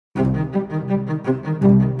Hi,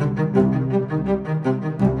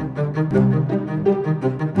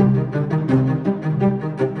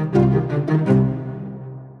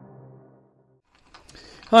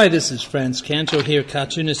 this is Frantz Kantor here,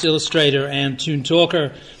 cartoonist, illustrator and toon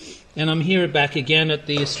talker, and I'm here back again at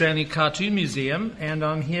the Australian Cartoon Museum, and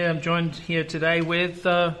I'm joined here today with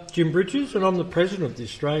Jim Bridges, and I'm the president of the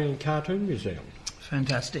Australian Cartoon Museum.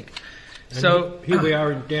 Fantastic. And so here we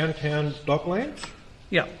are in downtown Docklands.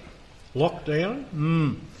 Yeah.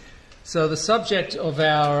 Lockdown. So the subject of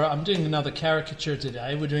I'm doing another caricature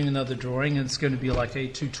today. We're doing another drawing, and it's going to be like a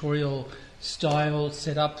tutorial style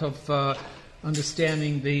setup of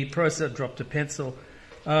understanding the process. Dropped a pencil.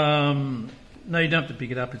 No, you don't have to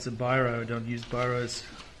pick it up. It's a biro. Don't use biros.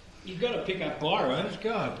 You've got to pick up biros,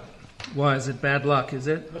 God. Why is it bad luck? Is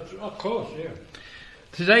it? Of course, yeah.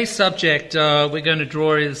 Today's subject we're going to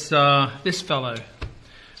draw is this fellow,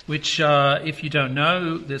 which, if you don't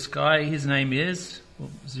know this guy, his name is, we'll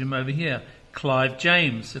zoom over here, Clive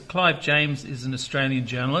James. So Clive James is an Australian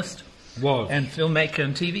journalist. And filmmaker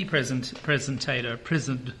and TV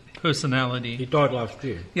personality. He died last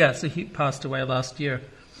year. Yeah, so he passed away last year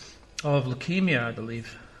of leukemia, I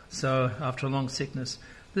believe. So after a long sickness.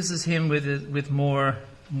 This is him with more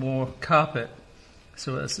carpet.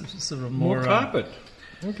 So it's sort of more carpet.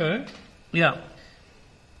 Okay. Yeah.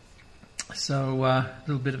 So a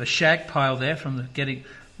little bit of a shag pile there from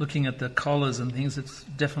looking at the collars and things. It's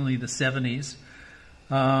definitely the 70s.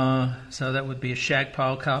 So that would be a shag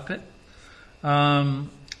pile carpet.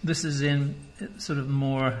 This is in sort of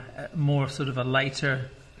more sort of a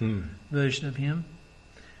later version of him.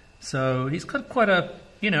 So he's got quite a,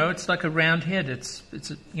 it's like a round head. It's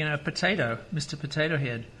a potato, Mr. Potato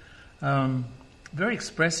Head. Very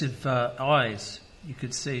expressive eyes. You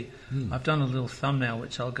could see. I've done a little thumbnail,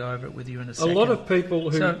 which I'll go over it with you in a second. A lot of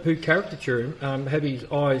people who caricature him have his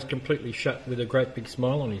eyes completely shut with a great big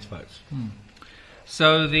smile on his face.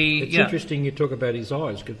 So it's interesting you talk about his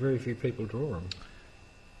eyes because very few people draw them.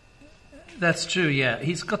 That's true. Yeah,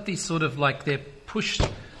 he's got these sort of like they're pushed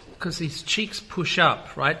because his cheeks push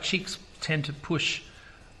up. Right, cheeks tend to push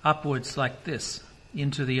upwards like this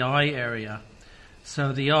into the eye area.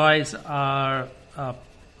 So the eyes are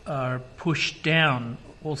pushed down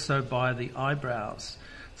also by the eyebrows.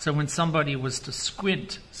 So when somebody was to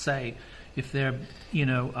squint, say, if they're hit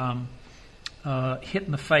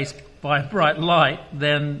in the face by a bright light,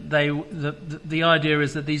 then the idea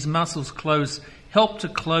is that these muscles help to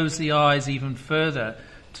close the eyes even further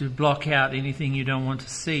to block out anything you don't want to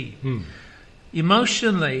see.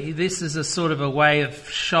 Emotionally, this is a sort of a way of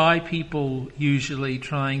shy people usually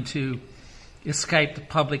trying to escape the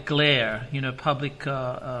public glare, public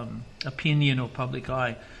opinion or public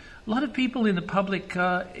eye. A lot of people in the public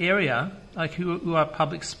area, like who are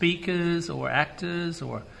public speakers or actors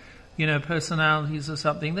or personalities or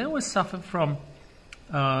something, they always suffer from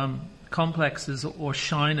complexes or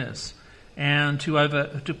shyness, and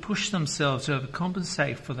to push themselves to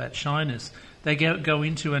overcompensate for that shyness, they go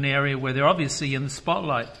into an area where they're obviously in the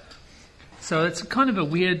spotlight. So it's kind of a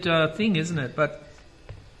weird thing, isn't it? But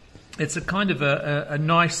it's a kind of a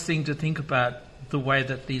nice thing to think about, the way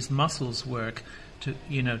that these muscles work to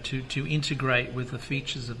integrate with the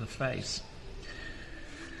features of the face.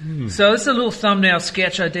 So it's a little thumbnail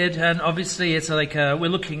sketch I did, and obviously it's like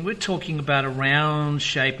we're talking about a round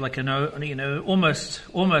shape, like almost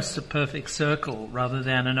a perfect circle rather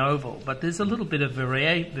than an oval. But there's a little bit of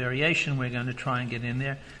variation we're going to try and get in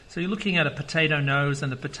there. So you're looking at a potato nose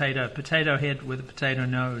and a potato head with a potato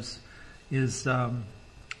nose is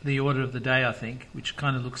the order of the day, I think, which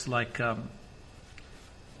kind of looks like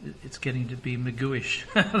it's getting to be Magoo-ish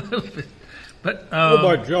a little bit. But oh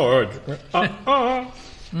my George!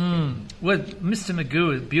 Well, Mr.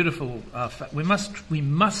 Magoo is beautiful. We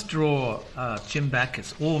must draw Jim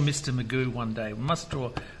Backus or Mr. Magoo one day. We must draw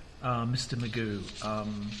Mr. Magoo,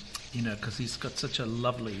 because he's got such a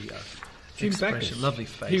lovely expression, lovely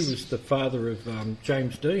face. He was the father of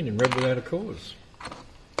James Dean in Rebel Without a Cause.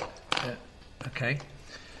 Okay.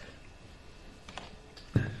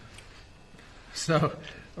 So,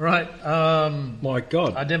 right. My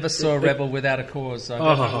God. I never saw Rebel Without a Cause. I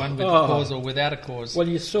don't know one with a cause or without a cause. Well,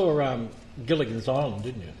 you saw Gilligan's Island,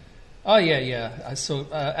 didn't you? Oh, yeah. I saw,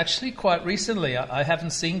 actually quite recently. I haven't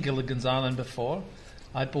seen Gilligan's Island before.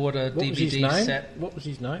 I bought a DVD set. What was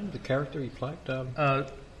his name? The character he played?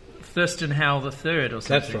 Thurston Howell III or something.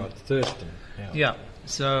 That's right, Thurston Howell. Yeah.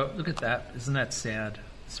 So, look at that. Isn't that sad?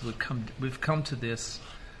 So we've come to this.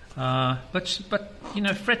 But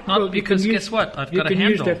fret not, because guess what? I've got a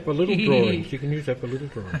handle. You can use that for little drawings. You can use that for little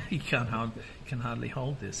drawings. You can hardly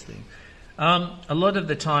hold this thing. A lot of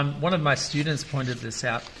the time, one of my students pointed this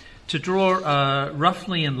out, To draw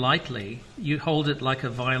roughly and lightly, you hold it like a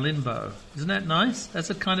violin bow. Isn't that nice? That's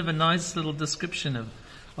a kind of a nice little description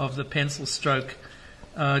of the pencil stroke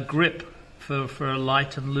grip for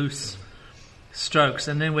light and loose strokes.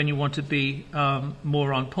 And then when you want to be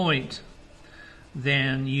more on point,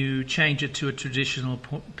 then you change it to a traditional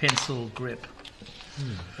pencil grip.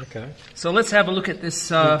 Okay. So let's have a look at this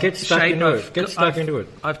Get stuck shape. into it. Get stuck into it.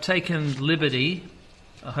 I've taken liberty.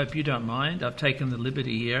 I hope you don't mind. I've taken the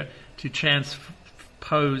liberty here to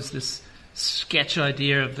transpose this sketch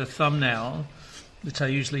idea of the thumbnail, which I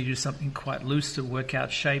usually use something quite loose to work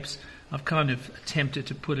out shapes. I've kind of attempted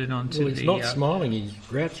to put it onto he's not smiling. He's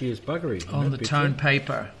grouchy as buggery. On the tone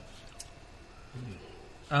paper.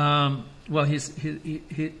 Well,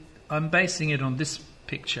 I'm basing it on this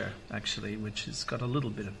picture, actually, which has got a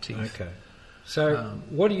little bit of teeth. Okay. So,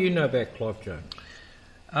 what do you know about Clive James?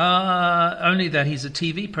 Only that he's a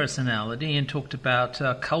TV personality and talked about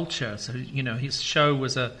culture. So, his show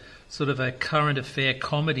was a sort of a current affair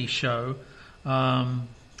comedy show,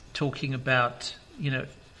 talking about,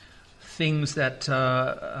 things that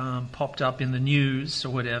popped up in the news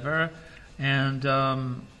or whatever,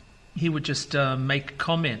 and he would just make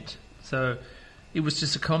comment. So it was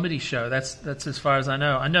just a comedy show. That's as far as I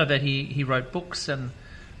know. I know that he wrote books and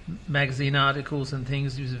magazine articles and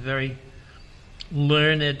things. He was a very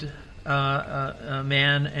learned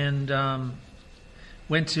man, and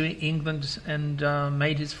went to England and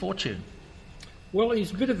made his fortune. Well,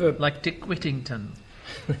 he's a bit of a... Like Dick Whittington.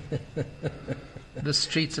 The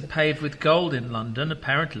streets are paved with gold in London,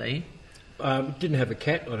 apparently. Didn't have a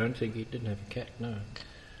cat. I don't think he didn't have a cat, no.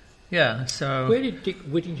 Yeah, so... Where did Dick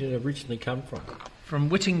Whittington originally come from? From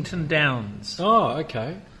Whittington Downs. Oh,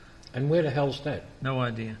 okay. And where the hell's that? No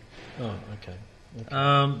idea. Oh, okay.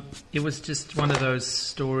 It was just one of those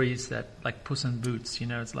stories that, like Puss in Boots,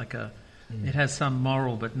 it's like it has some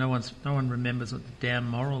moral, but no one remembers what the damn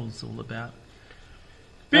moral's all about.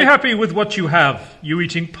 Be happy with what you have. You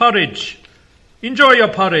eating porridge. Enjoy your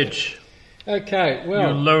porridge. Okay,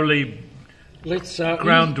 well... You lowly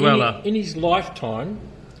ground dweller. In his lifetime,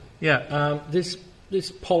 this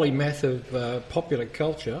polymath of popular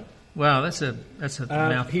culture... Wow, that's a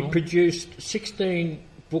mouthful. He produced 16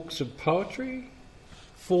 books of poetry,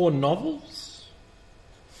 4 novels,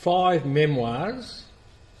 5 memoirs,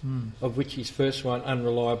 of which his first one,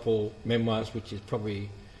 Unreliable Memoirs, which is probably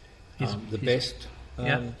the best...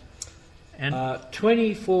 And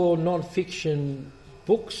 24 non-fiction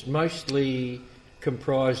books, mostly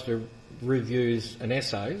comprised of reviews and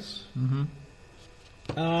essays. Mm-hmm.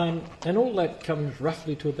 And all that comes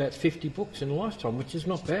roughly to about 50 books in a lifetime, which is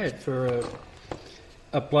not bad for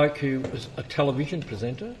a bloke who was a television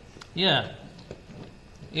presenter. Yeah.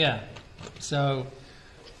 So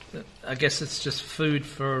I guess it's just food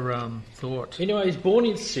for thought. Anyway, he was born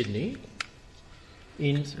in Sydney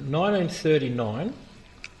in 1939,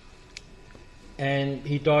 and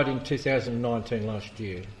he died in 2019 last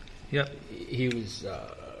year. Yep. He was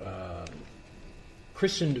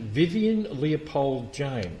christened Vivian Leopold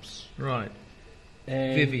James. Right.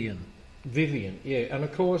 And Vivian, yeah. And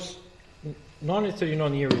of course,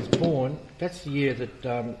 1939, the year he was born, that's the year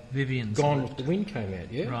that Vivian's Gone with the Wind came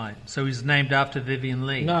out, yeah? Right. So he's named after Vivian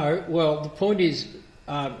Leigh. No, well, the point is,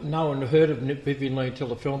 no one heard of Vivian Leigh until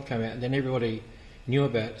the film came out, and then everybody knew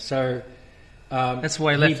about it. So that's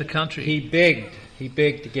why he left the country. He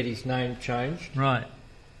begged to get his name changed. Right.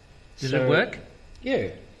 Did it work? Yeah,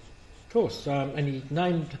 of course. And he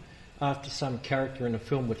named after some character in a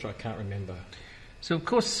film which I can't remember. So of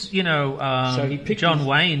course, John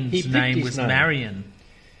Wayne's name was Marion.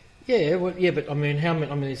 Yeah, well, yeah, but I mean, how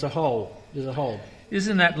many? I mean, there's a whole.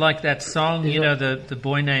 Isn't that like that song? The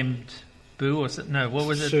boy named Boo, or no? What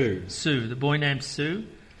was it? Sue. Sue. The boy named Sue.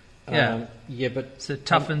 Yeah. But so it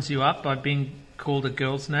toughens you up by being called a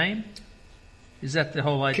girl's name. Is that the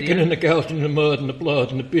whole idea? Kicking in the gout and the mud and the blood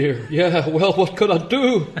and the beer. Yeah. Well, what could I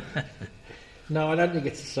do? No, I don't think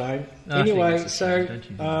it's the same. Anyway,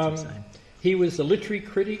 he was a literary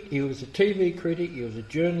critic, he was a TV critic, he was a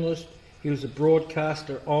journalist, he was a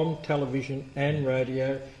broadcaster on television and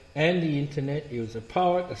radio and the internet. He was a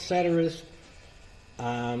poet, a satirist,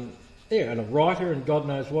 and a writer, and God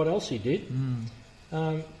knows what else he did.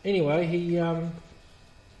 Anyway, he...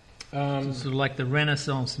 sort of like the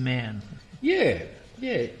Renaissance man. Yeah,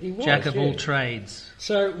 he was. Jack of all trades.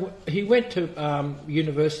 So he went to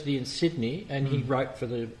university in Sydney, and he wrote for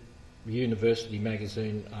the university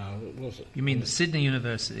magazine. What was it? You mean the Sydney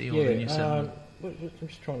University or the New South? I'm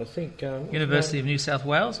just trying to think. University of New South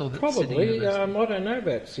Wales or the probably. Sydney University? I don't know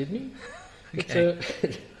about Sydney. Okay.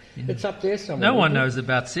 It's up there somewhere. No one knows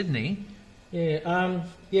about Sydney. Yeah.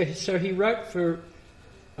 So he wrote for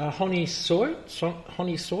Honey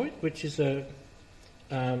Soit, which is a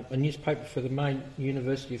newspaper for the main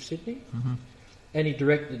University of Sydney, and he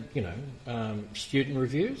directed, student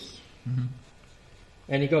reviews,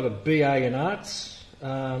 and he got a BA in arts,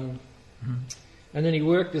 and then he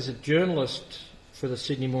worked as a journalist for the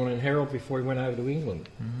Sydney Morning Herald before he went over to England,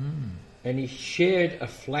 and he shared a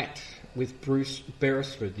flat with Bruce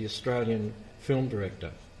Beresford, the Australian film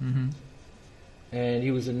director. And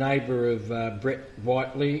he was a neighbour of Brett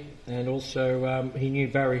Whiteley, and also he knew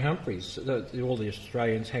Barry Humphries, all the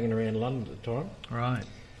Australians hanging around London at the time. Right.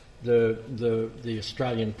 The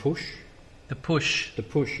Australian push. The push. The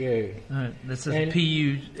push, yeah. Oh, that's a P-U-T-S-C-H.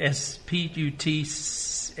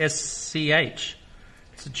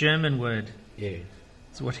 It's a German word. Yeah.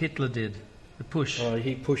 It's what Hitler did. The push. Oh,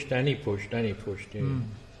 he pushed and he pushed and he pushed, yeah.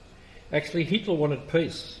 Actually, Hitler wanted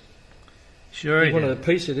peace. Sure he wanted a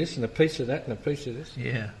piece of this and a piece of that and a piece of this.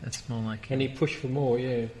 Yeah, that's more like him. And he pushed for more,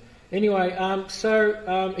 yeah. Anyway,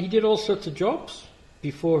 so he did all sorts of jobs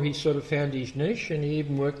before he sort of found his niche, and he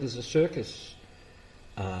even worked as a circus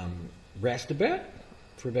roustabout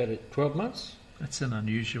for about 12 months. That's an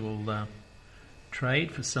unusual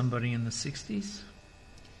trade for somebody in the 60s.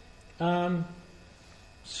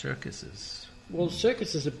 Circuses. Well,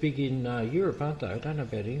 circuses are big in Europe, aren't they? I don't know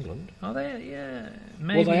about England. Oh, yeah,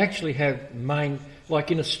 maybe. Well, they actually have like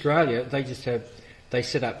in Australia, they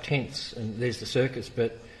set up tents and there's the circus,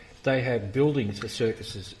 but they have buildings for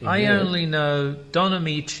circuses in Europe. Only know Don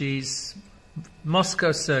Amici's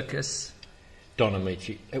Moscow Circus. Don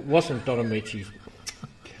Amici. It wasn't Don Amici's.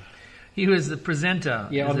 He was the presenter.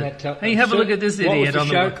 Yeah, on that Hey, have a look at this idiot. What was the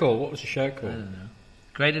show called? I don't know.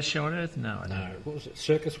 Greatest Show on Earth? No, I don't know. What was it?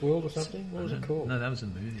 Circus World or something? What was it called? No, that was a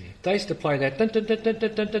movie. They used to play that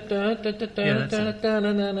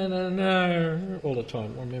all the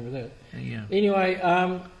time. I remember that. Yeah. Anyway,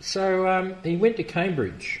 so he went to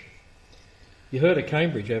Cambridge. You heard of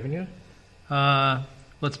Cambridge, haven't you? Well,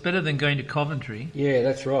 it's better than going to Coventry. Yeah,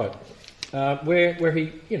 that's right. Where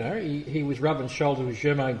he, he was rubbing shoulders with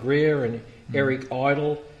Germain Greer and Eric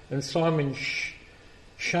Idle and Simon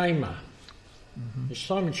Shamer.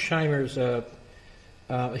 Simon Shamer is a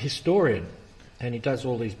historian, and he does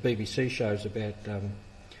all these BBC shows about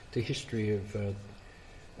the history of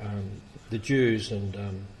the Jews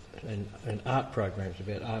and art programs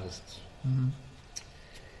about artists.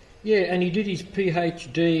 Yeah, and he did his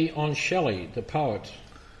PhD on Shelley, the poet.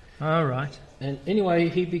 Oh, right. And anyway,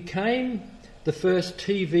 he became the first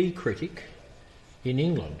TV critic in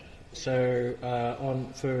England. So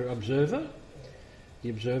for Observer, the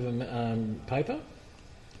Observer paper,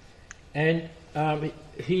 and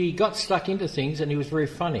he got stuck into things, and he was very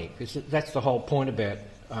funny, because that's the whole point about.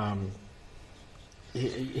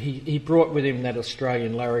 He brought with him that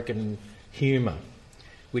Australian larrikin humour,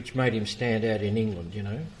 which made him stand out in England.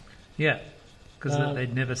 Yeah, because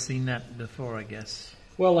they'd never seen that before, I guess.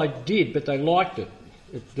 Well, they did, but they liked it.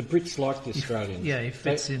 The Brits liked the Australians. Yeah, he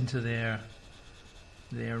fits into their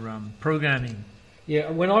programming.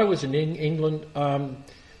 Yeah, when I was in England,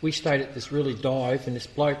 we stayed at this really dive, and this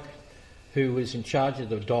bloke who was in charge of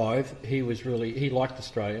the dive, he liked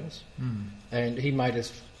Australians, and he made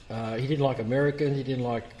us. He didn't like Americans, he didn't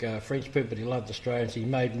like French people, but he loved Australians. He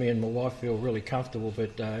made me and my wife feel really comfortable,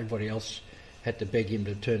 but everybody else had to beg him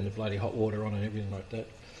to turn the bloody hot water on and everything like that.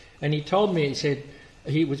 And he told me, he said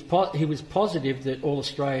he was positive that all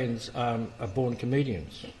Australians are born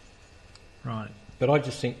comedians. Right. But I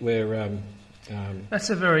just think we're. That's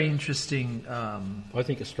a very interesting. I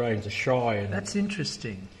think Australians are shy. That's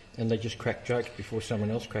interesting. And they just crack jokes before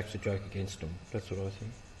someone else cracks a joke against them. That's what I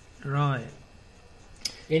think. Right.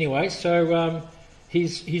 Anyway, so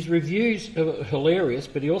his reviews are hilarious,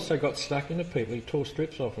 but he also got stuck into people. He tore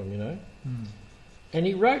strips off them, And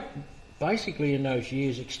he wrote basically in those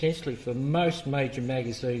years extensively for most major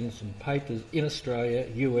magazines and papers in Australia,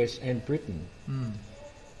 US and Britain.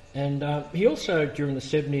 And he also, during the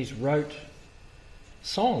 70s, wrote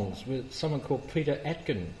songs with someone called Peter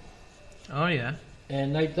Atkin. Oh, yeah.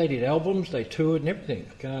 And they did albums, they toured and everything.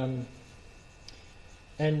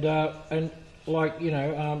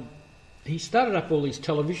 He started up all these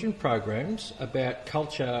television programs about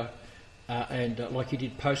culture, and like he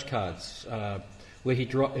did postcards where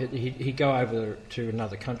he'd go over to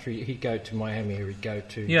another country. He'd go to Miami, or he'd go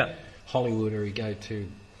to Hollywood, or he'd go to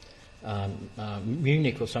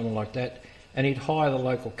Munich or something like that, and he'd hire the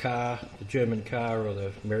local car, the German car or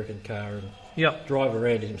the American car, and drive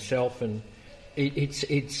around himself, and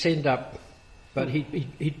he'd send up, but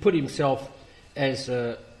he'd put himself as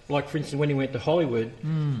like, for instance, when he went to Hollywood,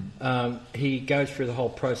 he goes through the whole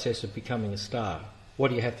process of becoming a star. What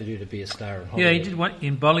do you have to do to be a star in Hollywood? Yeah, he did one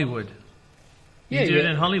in Bollywood. He did it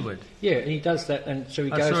in Hollywood. Yeah, and he does that, and so he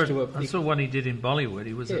goes to a... I saw one he did in Bollywood.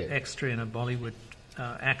 He was an extra in a Bollywood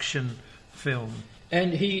action film.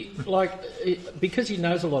 And he, because he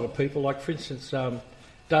knows a lot of people, like, for instance,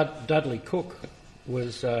 Dudley Cook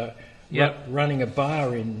was running a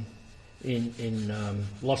bar in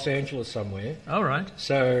Los Angeles somewhere. Oh, right.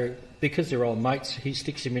 So, because they're old mates, he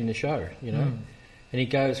sticks him in the show, you know. And he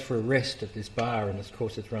goes for a rest at this bar, and of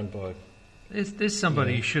course it's run by... There's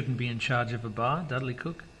somebody who shouldn't be in charge of a bar, Dudley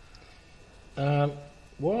Cook. Why?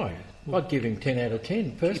 Well, I'd give him 10 out of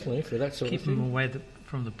 10, personally, for that sort of thing. Keep him away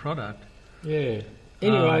from the product. Yeah.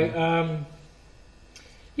 Anyway,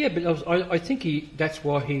 but I think that's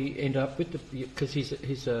why he ended up with because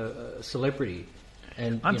he's a celebrity.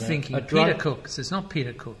 And I'm thinking Peter Cook. So it's not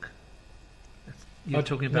Peter Cook. You're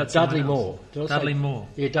talking about Dudley Moore. Dudley Moore.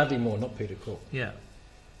 Yeah, Dudley Moore, not Peter Cook. Yeah.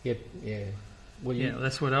 Yeah. Well,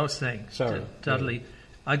 that's what I was saying. Sorry. Dudley. Yeah.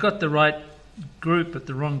 I got the right group but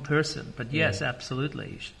the wrong person. But yes,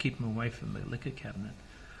 absolutely. You should keep him away from the liquor cabinet.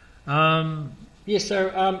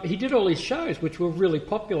 So he did all these shows which were really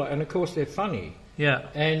popular, and of course they're funny. Yeah.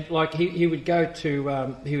 And like he would go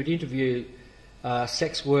to, he would interview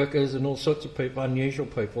sex workers and all sorts of people, unusual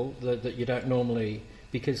people that you don't normally,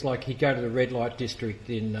 because like he'd go to the red light district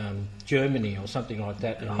in Germany or something like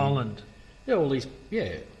that. Holland. All these,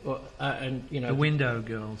 and the window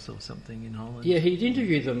girls or something in Holland. Yeah, he'd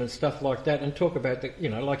interview them and stuff like that, and talk about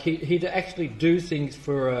like he'd actually do things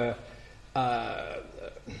for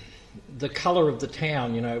the colour of the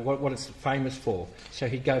town, what it's famous for. So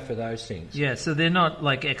he'd go for those things. Yeah, so they're not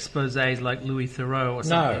like exposés like Louis Theroux or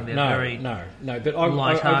something. No. But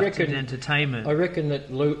I reckon entertainment. I reckon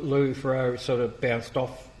that Louis Theroux sort of bounced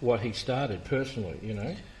off what he started personally,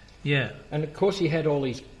 Yeah. And of course he had all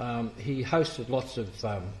these, he hosted lots of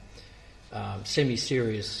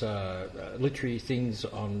semi-serious literary things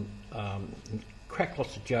on, cracked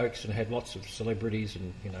lots of jokes and had lots of celebrities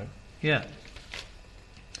and, Yeah.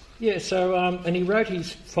 Yeah, so, and he wrote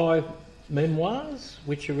his 5 memoirs,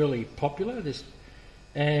 which are really popular.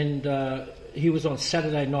 And he was on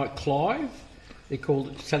Saturday Night Clive. They called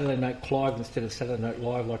it Saturday Night Clive instead of Saturday Night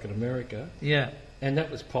Live like in America. Yeah. And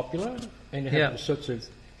that was popular. And he had all sorts of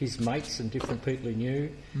his mates and different people he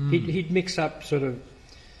knew. He'd mix up sort of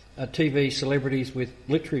TV celebrities with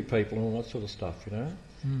literary people and all that sort of stuff,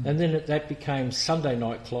 And then that became Sunday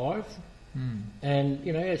Night Clive. And,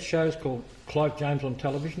 it shows called Clive James on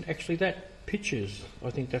television. Actually, that pictures, I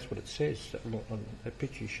think that's what it says, that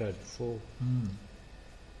picture you showed before.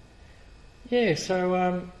 Yeah,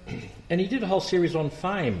 so, and he did a whole series on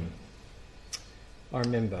fame, I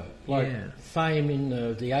remember. Fame in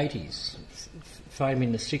the 80s, fame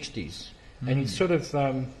in the 60s. And he sort of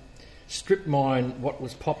strip mine what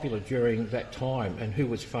was popular during that time and who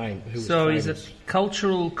was famous. So he's a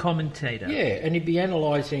cultural commentator. Yeah, and he'd be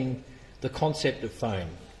analysing the concept of fame,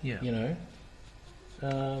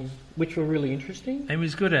 which were really interesting. And he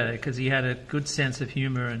was good at it because he had a good sense of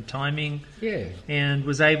humour and timing. Yeah. And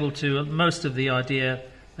was able to, most of the idea,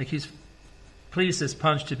 like he's pleased as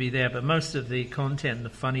punch to be there, but most of the content,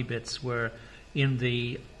 the funny bits were in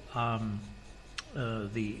the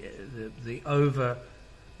over,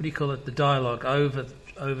 what do you call it, the dialogue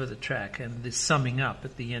over the track and the summing up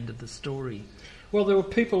at the end of the story. Well, there were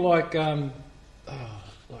people like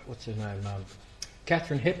what's her name?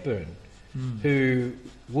 Catherine Hepburn, who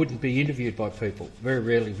wouldn't be interviewed by people. Very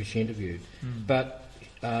rarely was she interviewed. But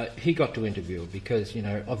he got to interview her because,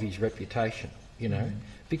 of his reputation,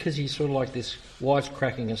 because he's sort of like this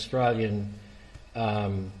wisecracking Australian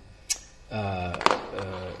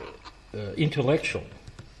intellectual.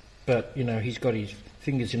 But, he's got his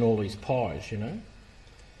fingers in all these pies,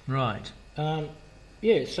 Right. And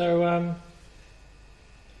he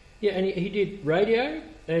did radio.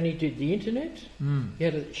 And he did the internet. He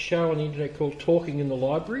had a show on the internet called Talking in the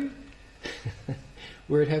Library,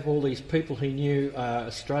 where he'd have all these people he knew,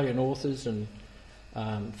 Australian authors and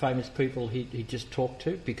famous people he just talked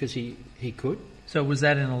to because he could. So was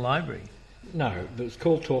that in a library? No, but it was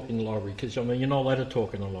called Talking in the Library because, you're not allowed to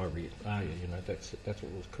talk in the library, are you? That's what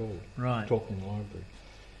it was called. Right. Talking in the Library.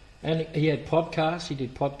 And he had podcasts. He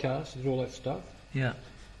did podcasts. He did all that stuff. Yeah.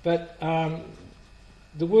 But...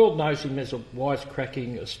 the world knows him as a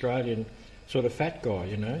wisecracking Australian sort of fat guy,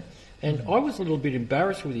 And I was a little bit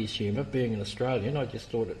embarrassed with his humour, being an Australian. I just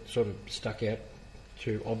thought it sort of stuck out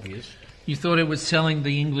too obvious. You thought it was telling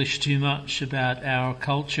the English too much about our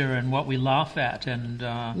culture and what we laugh at and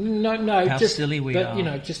how silly we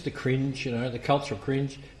are. Just the cringe, the cultural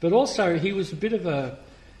cringe. But also he was a bit of a...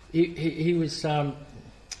 He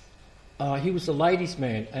was a ladies'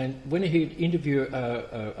 man, and when he'd interview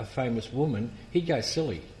a famous woman, he'd go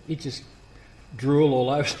silly. He'd just drool all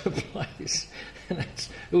over the place. And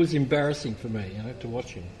it was embarrassing for me, to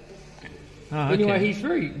watch him. Oh, okay. Anyway, he's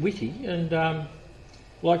very witty, and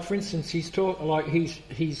like for instance, he's got all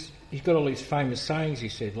these famous sayings. He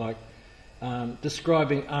said, like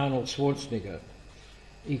describing Arnold Schwarzenegger,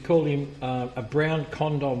 he called him a brown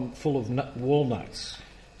condom full of walnuts.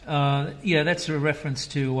 Yeah, that's a reference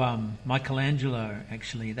to Michelangelo.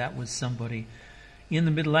 Actually, that was somebody in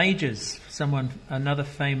the Middle Ages. Another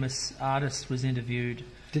famous artist was interviewed.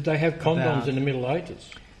 Did they have condoms in the Middle Ages?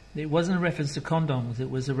 It wasn't a reference to condoms. It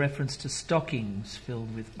was a reference to stockings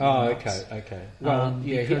filled with walnuts. Oh, okay. Well,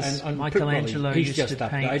 yeah, because Michelangelo used to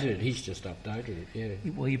paint. He's just updated it. Yeah.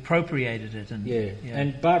 Well, he appropriated it, and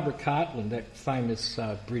and Barbara Cartland, that famous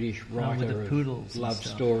British writer with the poodles of love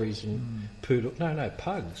stories and poodle. No,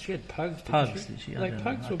 pugs. She had pugs. Pugs. I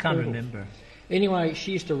can't remember. Anyway,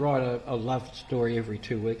 she used to write a love story every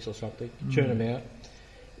 2 weeks or something, churn them out.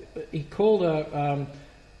 He called her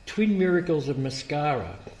Twin Miracles of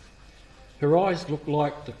Mascara. Her eyes looked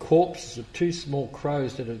like the corpses of two small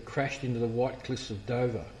crows that had crashed into the white cliffs of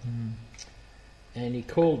Dover. And he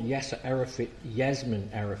called Yasser Arafat Yasmin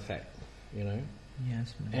Arafat, Yasmin.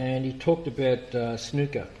 And he talked about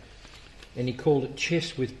snooker, and he called it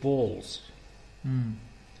chess with balls. And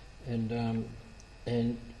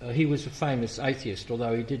he was a famous atheist,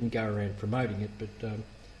 although he didn't go around promoting it. But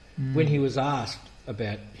when he was asked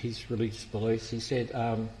about his religious beliefs, he said,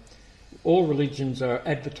 all religions are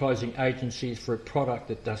advertising agencies for a product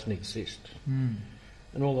that doesn't exist. And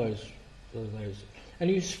all those. And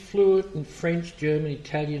he was fluent in French, German,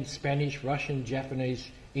 Italian, Spanish, Russian,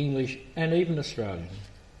 Japanese, English, and even Australian.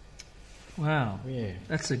 Wow. Yeah.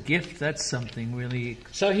 That's a gift. That's something really...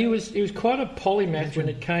 So he was quite a polymath when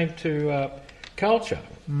it came to culture.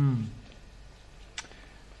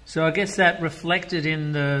 So I guess that reflected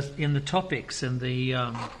in the topics and the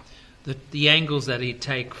angles that he'd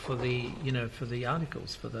take for the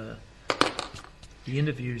articles, for the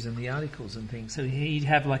interviews and the articles and things. So he'd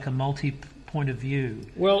have like a multi-point of view.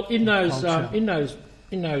 Well, in those like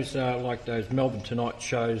those Melbourne Tonight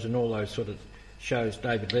shows and all those sort of shows,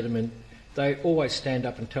 David Letterman, they always stand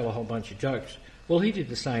up and tell a whole bunch of jokes. Well, he did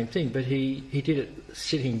the same thing, but he did it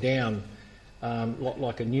sitting down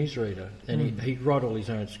like a newsreader, and he'd write all his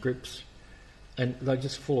own scripts, and they're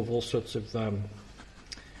just full of all sorts of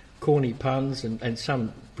corny puns and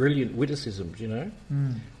some brilliant witticisms,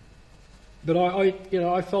 But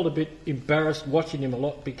I felt a bit embarrassed watching him a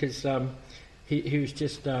lot because he was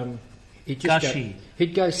just gushy.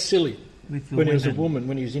 He'd go silly when he was a woman,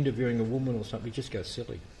 when he was interviewing a woman or something. He'd just go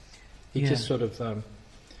silly. He'd just sort of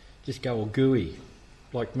just go all gooey,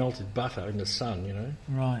 like melted butter in the sun,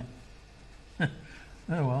 Right.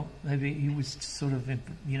 Oh well, maybe he was sort of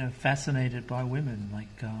fascinated by women, like.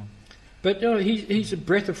 But he's a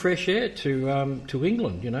breath of fresh air to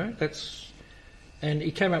England, and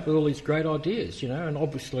he came up with all these great ideas, and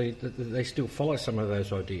obviously they still follow some of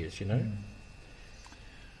those ideas,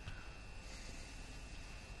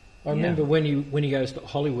 I remember when he goes to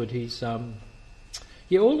Hollywood, he's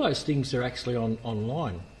all those things are actually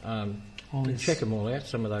online. You can check them all out.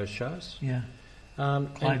 Some of those shows. Yeah.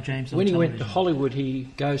 Clive James. When he went to Hollywood, he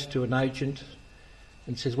goes to an agent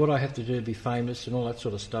and says, "What do I have to do to be famous?" and all that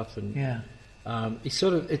sort of stuff. And he's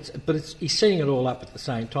setting it all up at the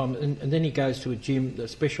same time. And then he goes to a gym, a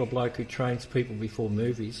special bloke who trains people before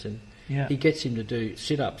movies, and he gets him to do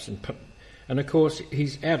sit-ups and of course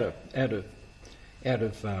he's out of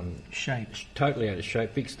shape, totally out of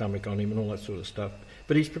shape, big stomach on him and all that sort of stuff.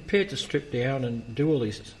 But he's prepared to strip down and do all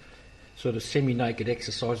these sort of semi-naked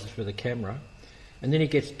exercises for the camera. And then he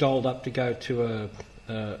gets dolled up to go to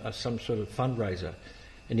some sort of fundraiser,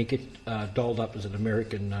 and he gets dolled up as an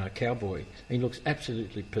American cowboy. And he looks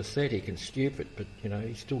absolutely pathetic and stupid, but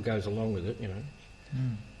he still goes along with it.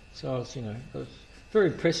 So it's it was very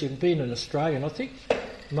impressive being an Australian. I think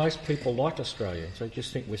most people like Australians. They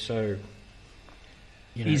just think we're so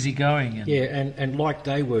easygoing. And like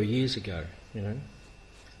they were years ago.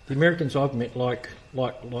 The Americans I've met like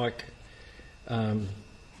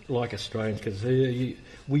Australians, because we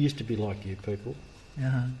used to be like you people.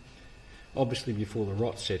 Obviously before the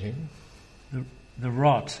rot set in. The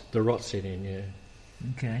rot? The rot set in, yeah.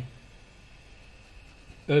 Okay.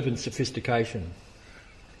 Urban sophistication.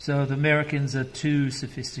 So the Americans are too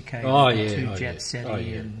sophisticated, too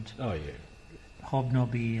jet-setty and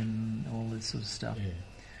hobnobby and all this sort of stuff. Yeah.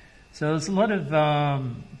 So there's a lot of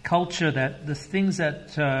culture, that the things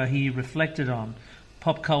that he reflected on,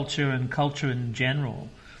 pop culture and culture in general.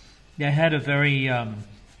 They had a very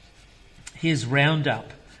his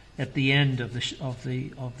roundup at the end of the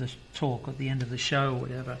talk, at the end of the show, or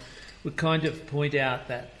whatever, would kind of point out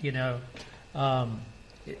that of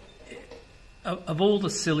all the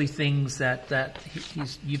silly things that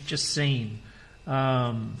you've just seen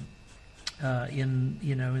in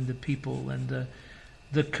the people and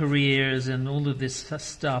the careers and all of this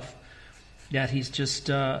stuff that he's just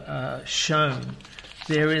shown,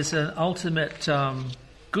 there is an ultimate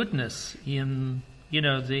goodness in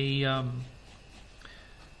I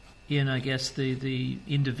guess the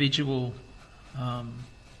individual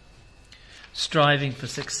striving for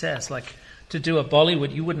success. Like to do a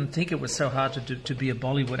Bollywood, you wouldn't think it was so hard to be a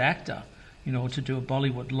Bollywood actor, or to do a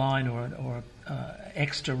Bollywood line or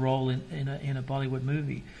extra role in a Bollywood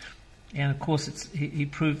movie. And of course, he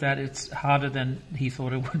proved that it's harder than he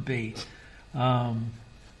thought it would be,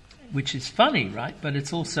 which is funny, right? But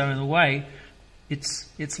it's also, in a way,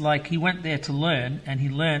 it's like he went there to learn, and he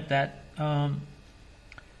learned that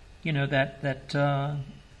that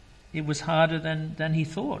it was harder than he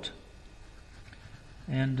thought,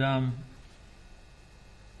 and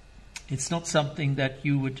it's not something that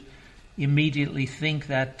you would immediately think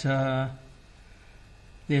that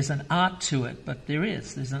there's an art to it, but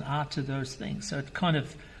there's an art to those things. So it kind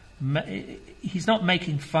of, he's not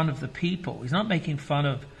making fun of the people. He's not making fun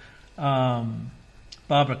of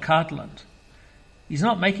Barbara Cartland. He's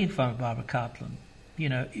not making fun of Barbara Cartland.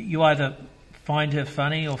 You either find her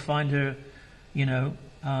funny or find her,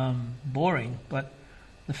 boring. But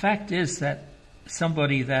the fact is that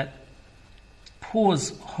somebody that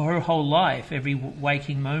pours her whole life, every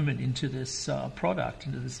waking moment, into this product,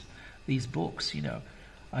 into these books,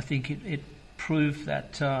 I think it proved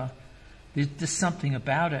that there's something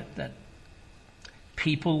about it that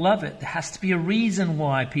people love it. There has to be a reason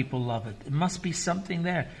why people love it. There must be something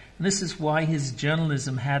there. And this is why his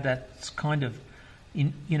journalism had that kind of,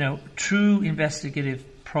 true investigative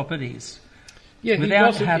properties. Yeah,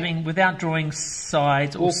 without drawing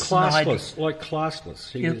sides or classless, like classless.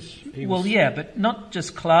 He was. Yeah, but not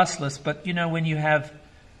just classless. But when you have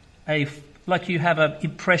you have an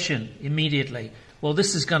impression immediately. Well,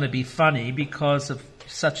 this is going to be funny because of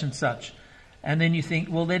such and such, and then you think,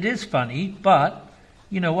 well, that is funny, but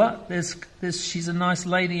you know what? She's a nice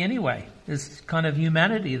lady anyway. There's kind of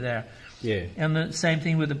humanity there. Yeah. And the same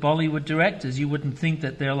thing with the Bollywood directors. You wouldn't think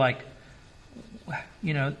that they're like,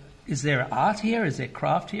 is there art here? Is there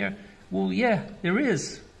craft here? Well, yeah, there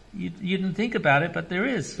is. You didn't think about it, but there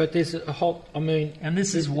is. But there's a whole, and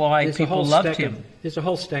this is why people loved him. There's a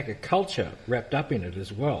whole stack of culture wrapped up in it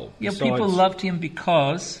as well. Yeah, people loved him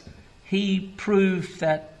because he proved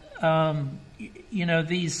that,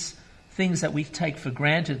 these things that we take for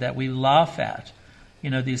granted, that we laugh at,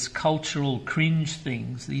 these cultural cringe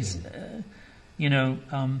things, these,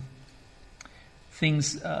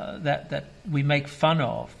 things that we make fun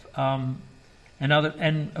of, and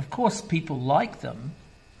of course people like them,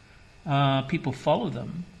 people follow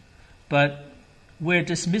them, but we're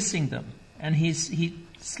dismissing them, and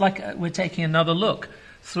it's like we're taking another look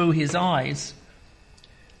through his eyes,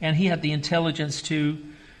 and he had the intelligence to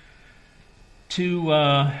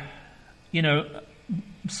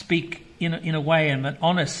speak in a way of an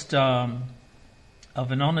honest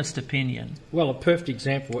opinion. Well, a perfect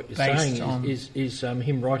example of what you're saying is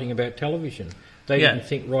him writing about television. They didn't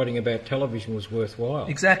think writing about television was worthwhile.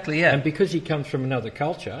 Exactly, yeah. And because he comes from another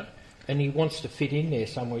culture and he wants to fit in there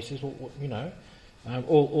somewhere, he says, well,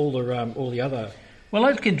 all the other. Well,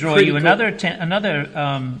 I can draw you another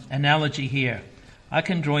analogy here. I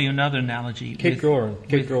can draw you another analogy. Keep drawing.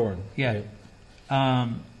 Yeah.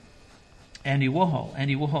 Andy Warhol.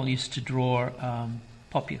 Andy Warhol used to draw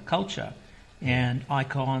popular culture and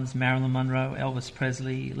icons: Marilyn Monroe, Elvis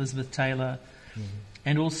Presley, Elizabeth Taylor,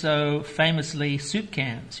 and also famously soup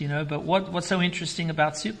cans. But what's so interesting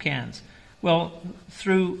about soup cans? Well,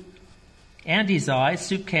 through Andy's eyes,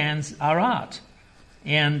 soup cans are art,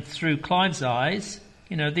 and through Clive's eyes,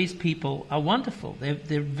 these people are wonderful.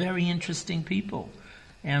 They're very interesting people,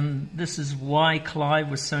 and this is why Clive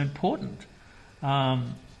was so important.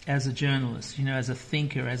 As a journalist, as a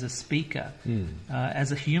thinker, as a speaker,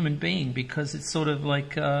 as a human being, because it's sort of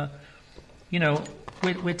like, we're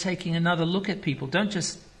taking another look at people. Don't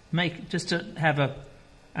just to have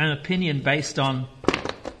an opinion based on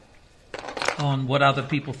what other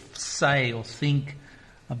people say or think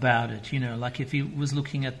about it. Like if he was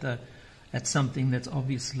looking at something that's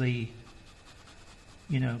obviously,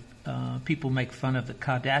 people make fun of the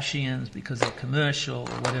Kardashians because they're commercial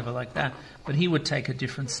or whatever like that. But he would take a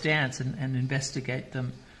different stance and investigate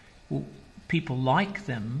them. Well, people like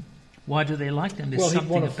them. Why do they like them? There's he'd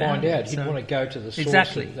want to find out. He'd want to go to the source.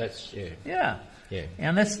 Exactly. That's Yeah. Yeah.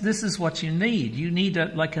 And this is what you need. You need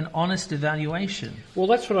like an honest evaluation. Well,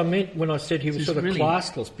 that's what I meant when I said he was sort of really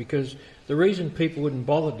classless, because the reason people wouldn't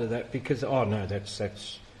bother to that, because, oh no, that's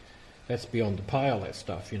beyond the pale, that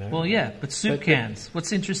stuff, you know. Well, yeah, but soup cans.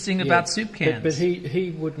 What's interesting about soup cans? But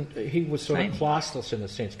he was sort of classless in a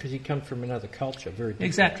sense, because he come from another culture, very different.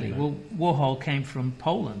 Exactly. You know? Well, Warhol came from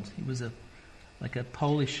Poland. He was like a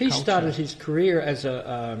Polish He culture. started his career as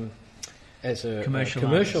a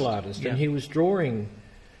commercial artist, and he was drawing...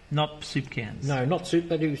 Not soup cans. No, not soup,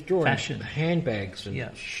 but he was drawing fashion, handbags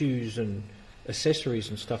and shoes and accessories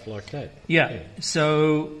and stuff like that. Yeah.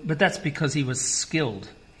 So, but that's because he was skilled.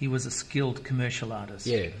 He was a skilled commercial artist.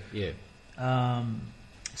 Yeah.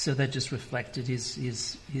 So that just reflected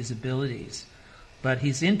his abilities. But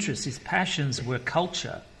his interests, his passions were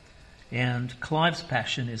culture. And Clive's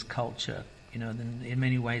passion is culture. You know, in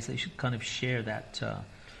many ways they should kind of share that. But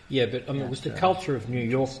I mean, it was the culture of New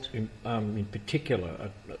York in particular,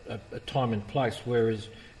 a time and place, whereas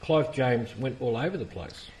Clive James went all over the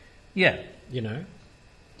place. Yeah. You know?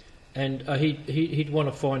 And he'd want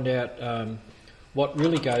to find out what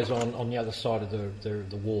really goes on the other side of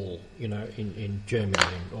the wall, you know, in Germany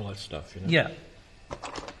and all that stuff, you know. Yeah.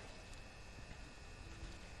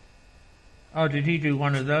 Oh, did he do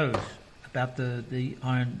one of those about the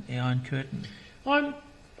Iron Curtain? I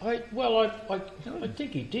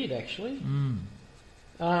think he did actually.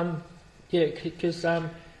 Because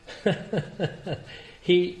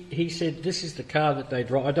he said this is the car that they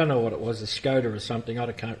drive. I don't know what it was, a Skoda or something.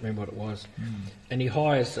 I can't remember what it was. And he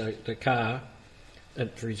hires the car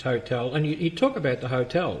for his hotel, and he'd talk about the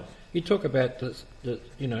hotel. He'd talk about the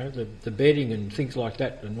bedding and things like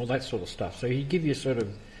that and all that sort of stuff. So he'd give you sort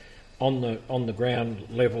of on the ground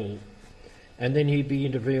level, and then he'd be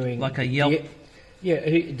interviewing like a Yelp.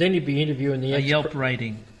 Then he'd be interviewing the Yelp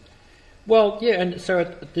rating. Well, yeah, and so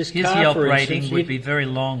at this his car, Yelp for rating instance, would be very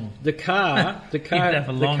long. The car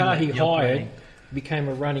he hired became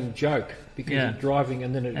a running joke because he's driving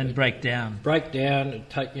and then it'd break down, and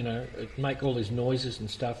take it'd make all these noises and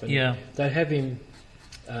stuff. And they'd have him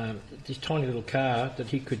this tiny little car that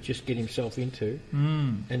he could just get himself into,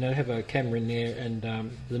 and they'd have a camera in there, and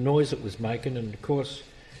the noise it was making, and of course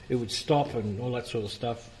it would stop and all that sort of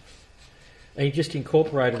stuff. And he just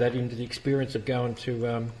incorporated that into the experience of going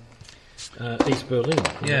to East Berlin.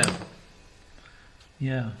 Yeah.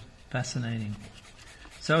 Yeah, fascinating.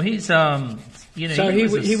 So he's, So he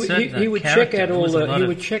would check out all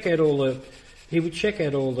the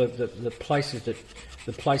places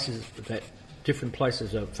that different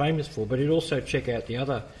places are famous for, but he'd also check out the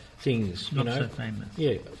other things. Not so famous.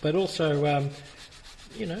 Yeah, but also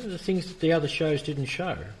the things that the other shows didn't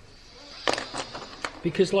show.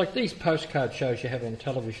 Because like these postcard shows you have on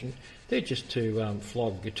television, they're just to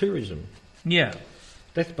flog tourism. Yeah.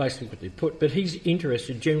 That's basically what they put. But he's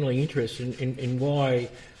generally interested in why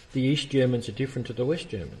the East Germans are different to the West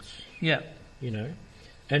Germans. Yeah. You know.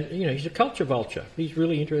 And, he's a culture vulture. He's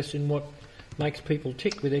really interested in what makes people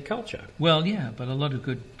tick with their culture. Well, yeah, but a lot of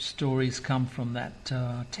good stories come from that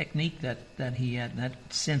technique that he had, that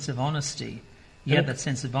sense of honesty. He had that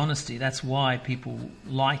sense of honesty. That's why people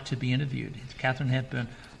like to be interviewed. Katharine Hepburn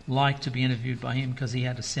liked to be interviewed by him because he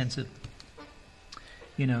had a sense of,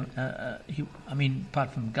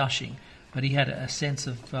 apart from gushing, but he had a sense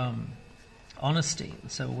of honesty.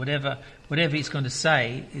 So whatever he's going to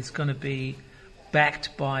say is going to be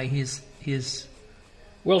backed by his.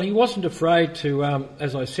 Well, he wasn't afraid to,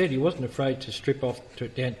 as I said, he wasn't afraid to strip off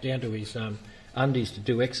down to his undies to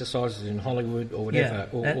do exercises in Hollywood or whatever,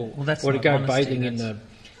 or to go bathing in the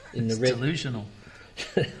red. Delusional.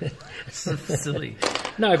 It's silly.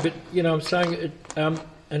 No, but I'm saying it,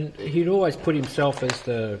 and he'd always put himself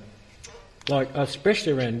as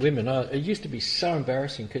especially around women. It used to be so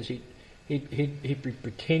embarrassing because he'd be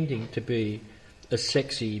pretending to be a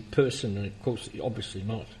sexy person, and of course, obviously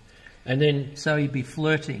not. And then so he'd be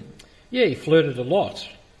flirting. Yeah, he flirted a lot.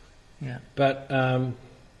 Yeah, but.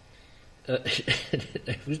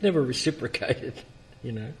 It was never reciprocated,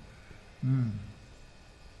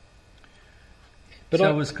 But so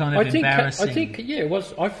it was kind of embarrassing. I think, it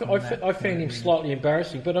was. I found him slightly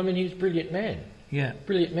embarrassing, but I mean, he's a brilliant man. Yeah,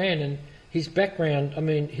 brilliant man, and his background. I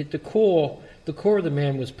mean, the core of the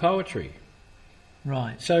man was poetry.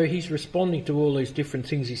 Right. So he's responding to all these different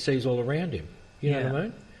things he sees all around him. You know what I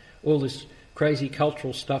mean? All this crazy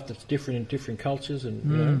cultural stuff that's different in different cultures,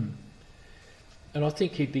 and And I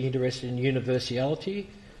think he'd be interested in universality,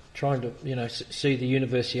 trying to, see the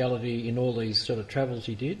universality in all these sort of travels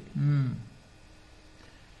he did.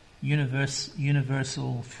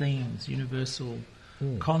 Universal themes, universal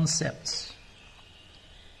concepts.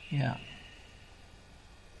 Yeah.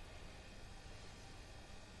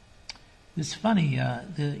 It's funny, he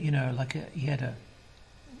had it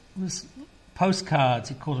was postcards.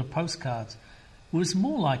 He called it postcards. It was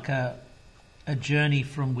more like a journey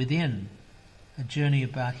from within, a journey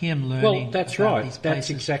about him learning. Well, that's about right. these places, that's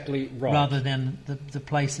exactly right. Rather than the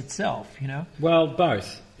place itself, Well,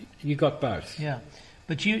 both. You got both. Yeah,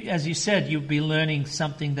 but you, as you said, you'd be learning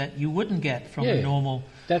something that you wouldn't get from a normal.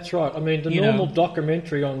 That's right. I mean, the normal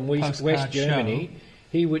documentary on West Germany,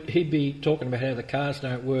 show. he'd be talking about how the cars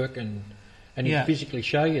don't work and he'd physically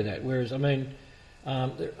show you that. Whereas, I mean,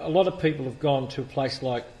 a lot of people have gone to a place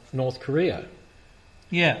like North Korea.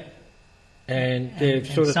 Yeah. And they've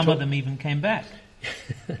some of them even came back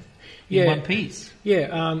in one piece.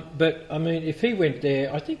 Yeah, but I mean, if he went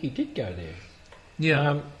there, I think he did go there.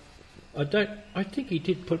 Yeah. I think he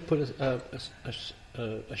did put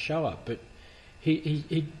a show up, but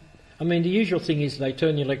he. I mean, the usual thing is they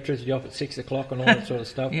turn the electricity off at 6 o'clock and all that sort of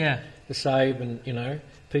stuff. Yeah. To save, and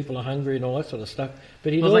people are hungry and all that sort of stuff.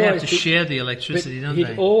 But they have to share the electricity, don't they?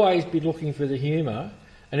 He'd always be looking for the humour,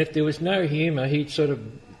 and if there was no humour, he'd sort of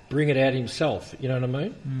bring it out himself. You know what I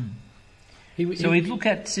mean? Mm. He'd look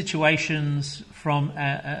at situations from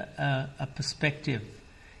a perspective.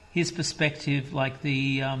 His perspective, like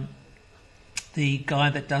the guy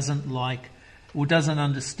that doesn't like or doesn't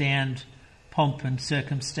understand pomp and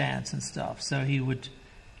circumstance and stuff. So he would,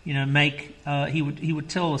 he would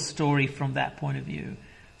tell a story from that point of view.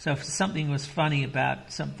 So if something was funny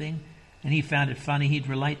about something, and he found it funny, he'd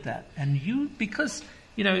relate that. And because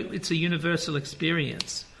it's a universal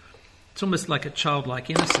experience. It's almost like a childlike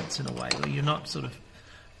innocence in a way, where you're not sort of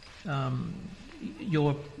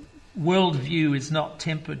your worldview is not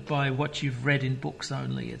tempered by what you've read in books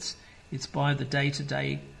only. It's by the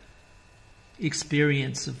day-to-day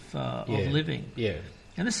experience of living. Yeah.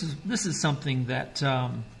 And this is something that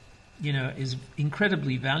is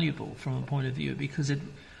incredibly valuable from a point of view, because it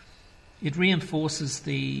reinforces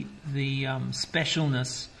the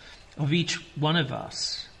specialness of each one of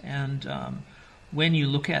us. And when you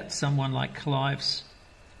look at someone like Clive's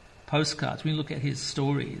postcards, when you look at his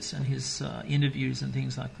stories and his interviews and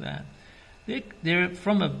things like that, they're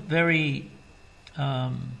from a very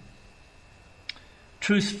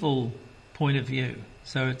truthful point of view.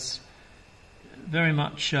 So it's very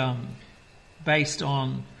much based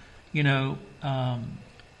on,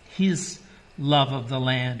 his love of the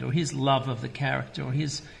land, or his love of the character, or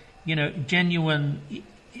his, genuine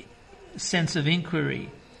sense of inquiry.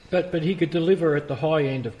 But he could deliver at the high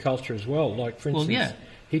end of culture as well. Like, for instance,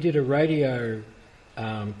 he did a radio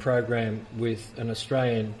program with an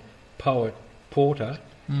Australian poet, Porter,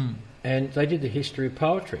 and they did the history of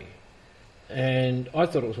poetry. And I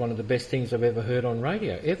thought it was one of the best things I've ever heard on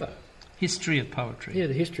radio, ever. History of poetry? Yeah,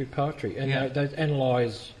 the history of poetry. And they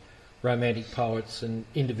analyse romantic poets and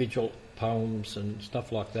individual poems and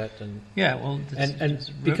stuff like that. And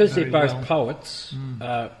because they're both poets,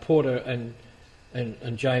 Porter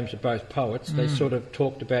and James are both poets, they sort of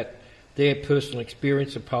talked about their personal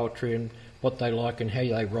experience of poetry and what they like and how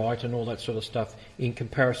they write and all that sort of stuff in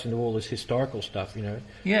comparison to all this historical stuff,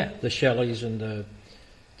 Yeah. The Shelleys and the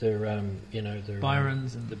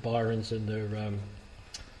Byrons and the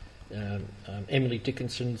Emily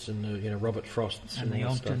Dickinsons and the and Robert Frosts and the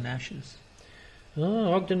all Ogden stuff. Nashes.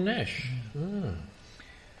 Oh, Ogden Nash. Oh.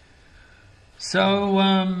 So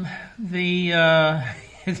the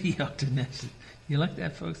Ogden Nashes. You like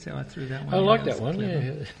that, folks? How I threw that one? I like that one.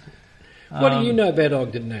 Clever. Yeah. What do you know about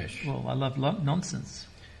Ogden Nash? Well, I love nonsense.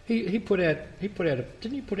 He put out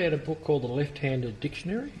didn't he put out a book called The Left-Handed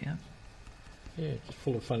Dictionary? Yeah. Yeah, it's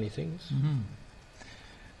full of funny things. Mm-hmm.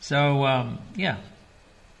 So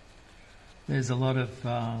there's a lot of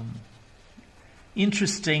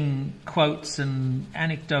interesting quotes and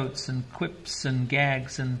anecdotes and quips and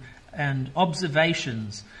gags and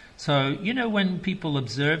observations. So, when people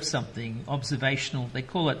observe something, they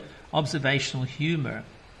call it observational humour.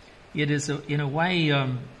 It is, in a way,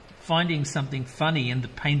 finding something funny in the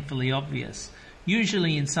painfully obvious,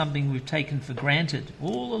 usually in something we've taken for granted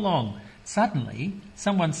all along. Suddenly,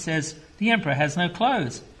 someone says, the emperor has no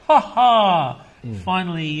clothes. Ha ha!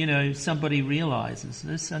 Finally, somebody realises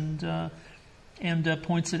this and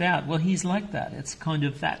points it out. Well, he's like that. It's kind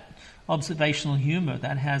of that observational humour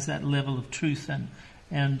that has that level of truth and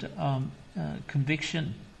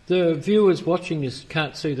conviction. The viewers watching this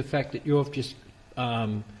can't see the fact that you're just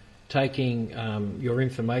taking your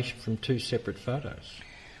information from two separate photos.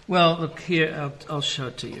 Well, look here, I'll show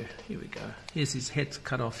it to you. Here we go. Here's his head's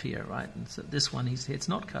cut off here, right? And so this one, his head's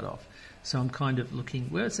not cut off. So I'm kind of looking,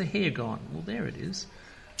 where's the hair gone? Well, there it is.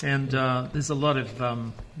 And there's a lot of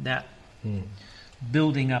that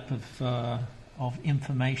building up of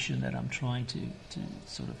information that I'm trying to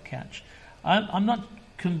sort of catch. I'm not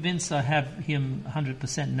convinced I have him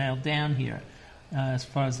 100% nailed down here as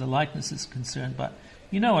far as the likeness is concerned. But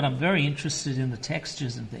you know what? I'm very interested in the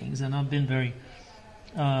textures and things, and I've been very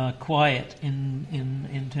quiet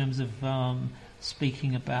in terms of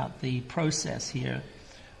speaking about the process here.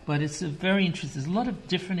 But it's a very interesting. There's a lot of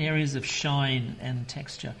different areas of shine and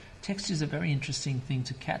texture. Texture is a very interesting thing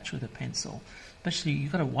to catch with a pencil. Especially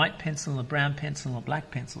you've got a white pencil, a brown pencil, a black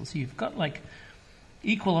pencil. So you've got like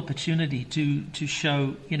equal opportunity to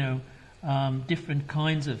show, different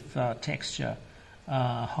kinds of texture,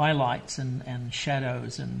 highlights and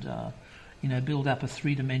shadows, and build up a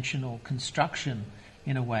three-dimensional construction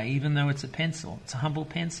in a way. Even though it's a pencil, it's a humble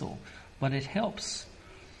pencil, but it helps.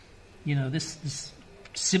 These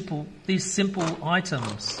simple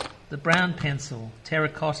items. The brown pencil,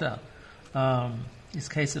 terracotta, this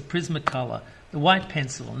case of Prismacolor. The white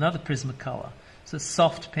pencil, another Prismacolor. It's a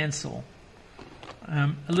soft pencil.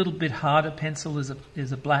 A little bit harder pencil is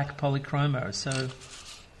a black polychroma. So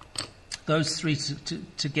those three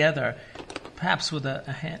together, perhaps with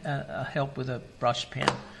a help with a brush pen.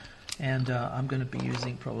 And I'm going to be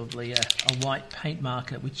using probably a white paint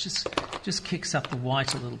marker, which just kicks up the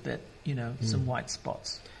white a little bit, some white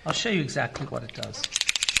spots. I'll show you exactly what it does.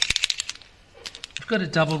 I've got a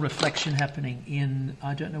double reflection happening in,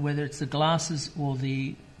 I don't know whether it's the glasses or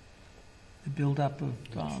the build-up of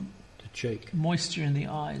the cheek. Moisture in the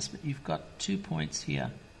eyes, but you've got 2 points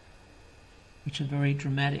here which are very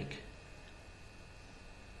dramatic.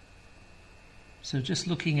 So just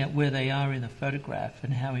looking at where they are in the photograph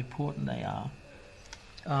and how important they are.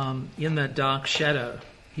 In the dark shadow,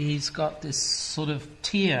 he's got this sort of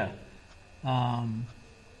tear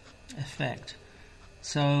effect.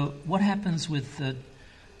 So what happens with the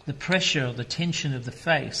pressure or the tension of the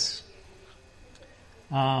face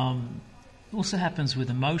also happens with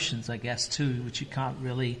emotions, I guess, too, which you can't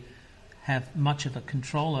really have much of a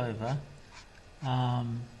control over.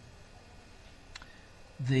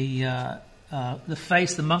 The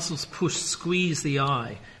face, the muscles squeeze the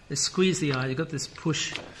eye. They squeeze the eye. You've got this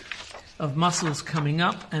push of muscles coming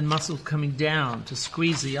up and muscles coming down to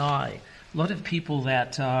squeeze the eye. A lot of people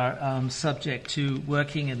that are subject to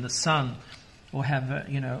working in the sun or have,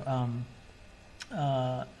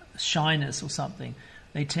 shyness or something,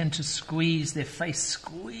 they tend to squeeze, their face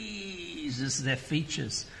squeezes their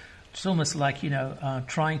features. It's almost like,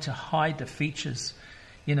 trying to hide the features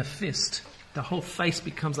in a fist. The whole face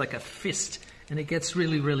becomes like a fist and it gets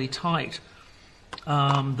really, really tight.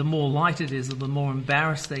 The more light it is, the more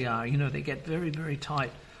embarrassed they are. They get very, very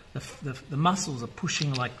tight. The muscles are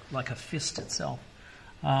pushing like a fist itself.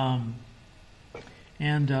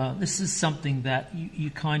 This is something that you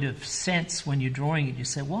kind of sense when you're drawing it. You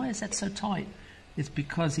say, why is that so tight? It's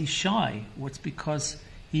because he's shy, or it's because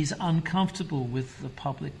he's uncomfortable with the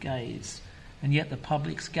public gaze. And yet the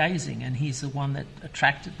public's gazing, and he's the one that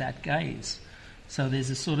attracted that gaze. So there's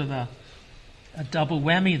a sort of a double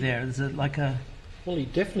whammy there. Well, he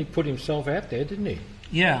definitely put himself out there, didn't he?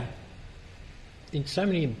 Yeah. In so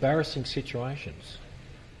many embarrassing situations.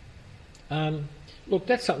 Look,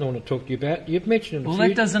 that's something I want to talk to you about. You've mentioned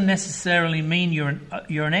that doesn't necessarily mean you're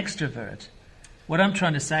an extrovert. What I'm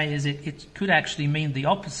trying to say is it could actually mean the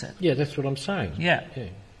opposite. Yeah, that's what I'm saying. Yeah.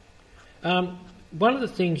 One of the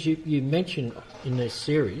things you mentioned in this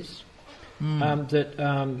series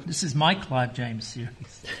that... this is my Clive James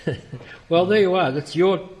series. Well, there you are. That's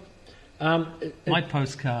your... my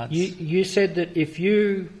postcards. You said that if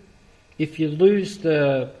you lose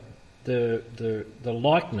the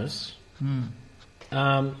likeness,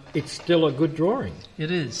 it's still a good drawing.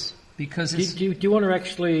 It is, because do you want to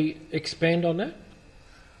actually expand on that?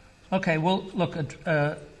 Okay, well, look...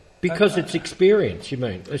 because it's experience, you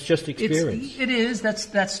mean? It's just experience. It is.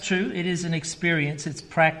 That's true. It is an experience. It's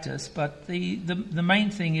practice. But the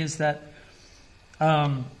main thing is that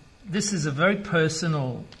this is a very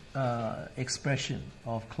personal expression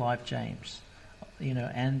of Clive James,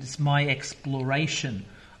 and it's my exploration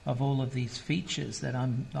of all of these features that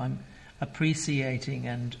I'm appreciating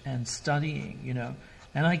and studying.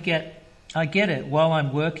 And I get it while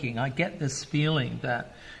I'm working. I get this feeling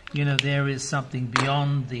that. There is something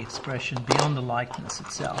beyond the expression, beyond the likeness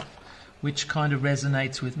itself, which kind of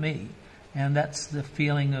resonates with me. And that's the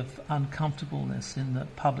feeling of uncomfortableness in the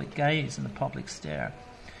public gaze and the public stare.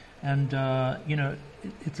 And,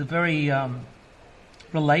 it's a very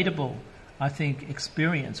relatable, I think,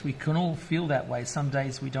 experience. We can all feel that way. Some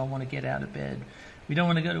days we don't want to get out of bed. We don't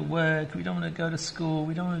want to go to work. We don't want to go to school.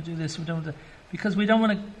 We don't want to do this. Because we don't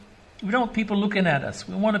want people looking at us.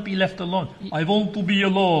 We want to be left alone. I want to be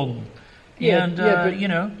alone. Yeah,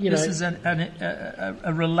 This is a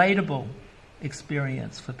relatable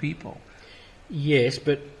experience for people. Yes,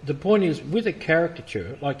 but the point is, with a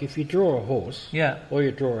caricature, like if you draw a horse, or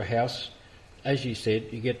you draw a house, as you said,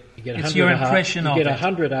 you get 100. It's your impression of it. You get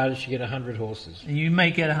 100 artists, you get 100 horses. And you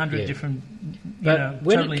may get 100 different. But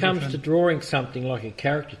when it comes to drawing something like a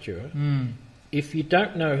caricature, if you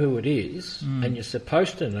don't know who it is, and you're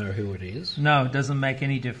supposed to know who it is, no, it doesn't make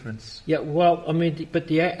any difference. Yeah, well, I mean, but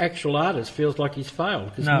the actual artist feels like he's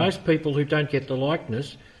failed because most people who don't get the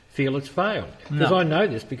likeness feel it's failed. Because I know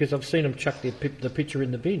this because I've seen them chuck the picture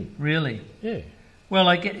in the bin. Really? Yeah. Well,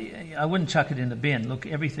 I wouldn't chuck it in the bin. Look,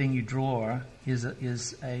 everything you draw is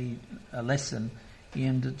a lesson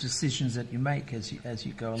in the decisions that you make as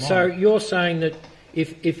you go along. So you're saying that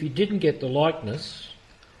if you didn't get the likeness,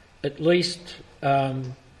 at least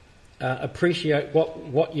appreciate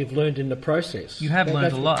what you've learned in the process. You have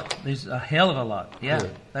learned a lot. There's a hell of a lot. Yeah.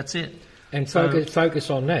 That's it. And focus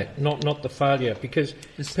on that, not the failure, because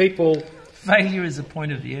people... Failure is a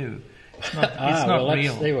point of view. It's not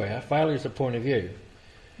real. There we are. Failure is a point of view.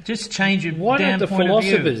 Just change your damn point of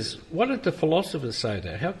view. Why don't the philosophers say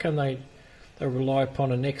that? How can they rely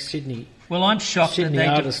upon an ex-Sydney... Well, I'm shocked Sydney that they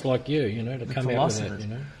artist like you, to come out with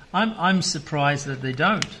that, I'm surprised that they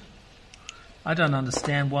don't. I don't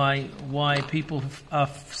understand why people are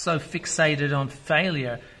so fixated on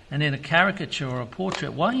failure. And in a caricature or a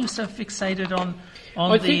portrait, why are you so fixated on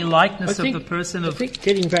the likeness of the person? I think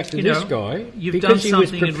getting back to this guy, you've done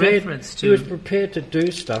something in reference to. He was prepared to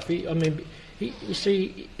do stuff. He had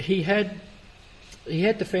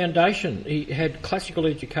the foundation. He had classical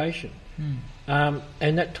education, and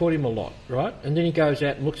that taught him a lot, right? And then he goes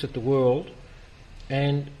out and looks at the world,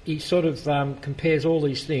 and he sort of compares all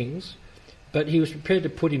these things, but he was prepared to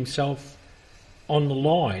put himself on the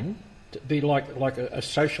line. To be like a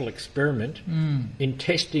social experiment in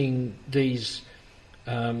testing these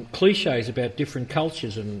cliches about different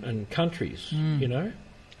cultures and countries,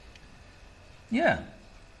 Yeah.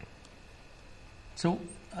 So,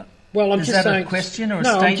 well, I'm is just that saying, a question or a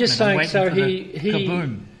statement? I'm just saying. So he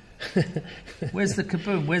kaboom. Where's the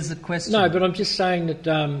kaboom? Where's the question? No, but I'm just saying that.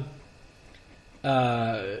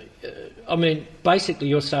 I mean, basically,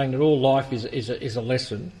 you're saying that all life is a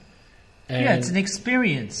lesson. And it's an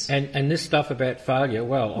experience. And this stuff about failure,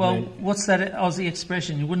 well, I mean, what's that Aussie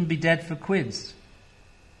expression? You wouldn't be dead for quids.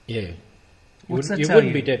 Yeah. What's that you tell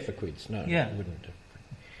wouldn't you? be dead for quids, no. Yeah. You wouldn't.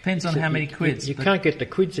 Depends on how many quids. You can't get the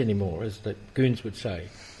quids anymore, as the goons would say.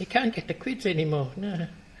 You can't get the quids anymore, no.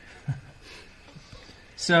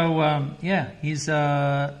 So, he's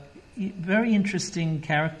a very interesting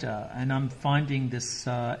character, and I'm finding this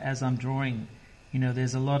as I'm drawing.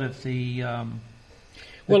 There's a lot of the...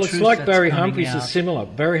 well, it's like Barry Humphries is similar.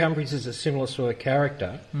 Barry Humphries is a similar sort of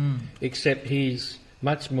character, except he's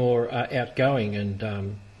much more outgoing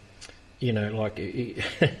and,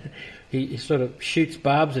 he sort of shoots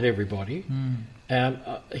barbs at everybody.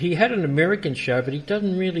 He had an American show, but he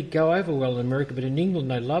doesn't really go over well in America, but in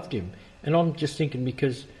England they loved him. And I'm just thinking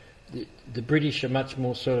because the British are much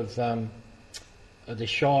more sort of, they're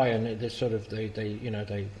shy and they're sort of,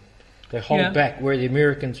 they hold back, where the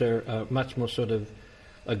Americans are much more sort of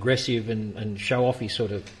aggressive and show-offy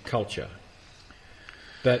sort of culture.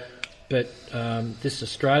 But this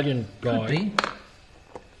Australian guy... Could be.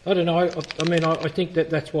 I don't know. I mean, I think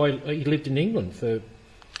that's why he lived in England for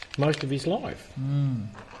most of his life.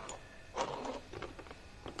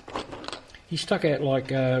 He stuck out like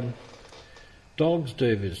dogs'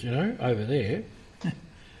 doovers, over there.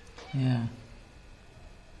 Yeah.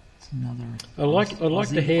 It's another... I like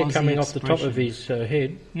the hair coming off the top of his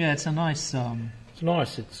head. Yeah, it's a nice... It's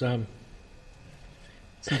nice. It's sort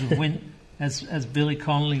of as Billy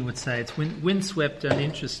Connolly would say, it's windswept and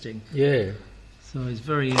interesting. Yeah. So it's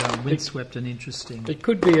very windswept and interesting. It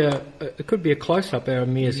could be a close up of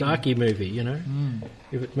a Miyazaki movie,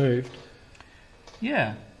 if it moved.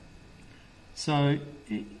 Yeah. So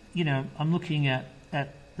I'm looking at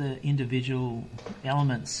the individual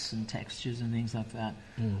elements and textures and things like that.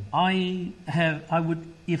 I would,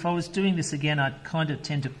 if I was doing this again, I'd kind of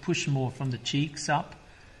tend to push more from the cheeks up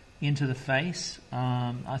into the face.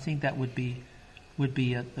 I think that would be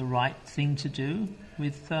the right thing to do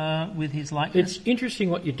with his likeness. It's interesting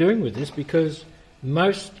what you're doing with this, because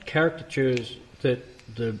most caricatures that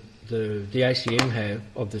the ACM have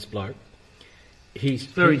of this bloke, he's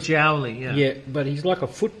very jowly. Yeah, but he's like a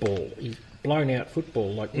football. He's blown out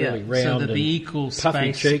football, like really round, so there'd be equal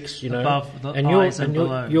puffy space cheeks, above the eyes and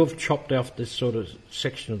below. You've chopped off this sort of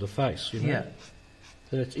section of the face, Yeah.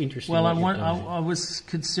 So that's interesting. Well, I was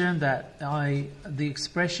concerned that the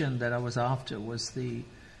expression that I was after was the,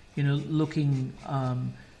 looking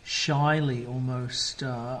shyly almost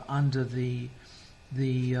under the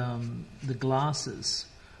glasses,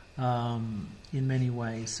 in many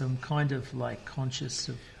ways. So I'm kind of like conscious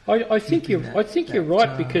of. I think you're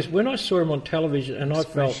right, because when I saw him on television and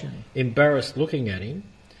expression. I felt embarrassed looking at him,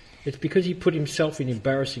 it's because he put himself in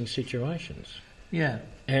embarrassing situations. Yeah.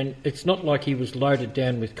 And it's not like he was loaded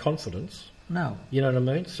down with confidence. No. You know what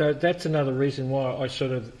I mean? So that's another reason why I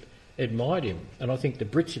sort of admired him, and I think the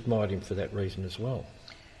Brits admired him for that reason as well.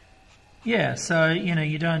 Yeah, so,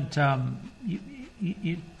 you don't,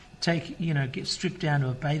 you take, get stripped down to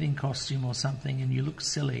a bathing costume or something and you look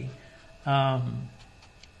silly, but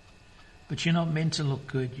you're not meant to look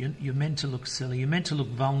good, you're meant to look silly, you're meant to look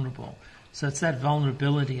vulnerable. So it's that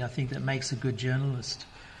vulnerability, I think, that makes a good journalist,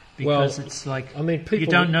 because it's like, you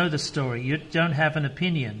don't know the story, you don't have an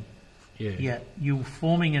opinion yet, you're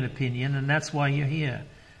forming an opinion, and that's why you're here.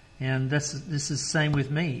 And this is the same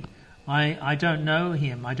with me. I don't know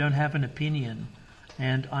him, I don't have an opinion,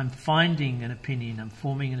 and I'm finding an opinion, I'm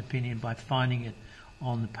forming an opinion by finding it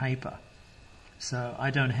on the paper. So I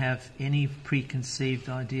don't have any preconceived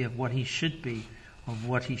idea of what he should be, of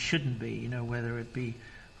what he shouldn't be, whether it be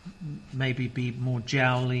maybe be more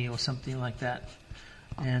jowly or something like that,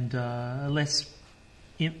 and less,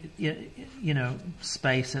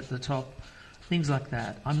 space at the top, things like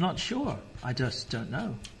that. I'm not sure. I just don't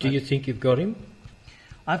know. Do you think you've got him?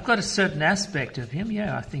 I've got a certain aspect of him,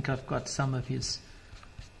 yeah. I think I've got some of his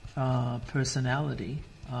personality.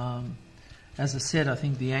 As I said, I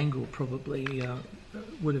think the angle probably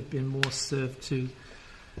would have been more served to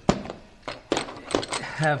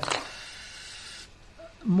have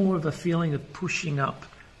more of a feeling of pushing up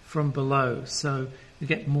from below. So you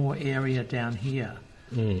get more area down here.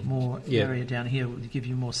 Area down here would give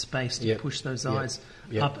you more space to push those eyes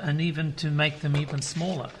up, and even to make them even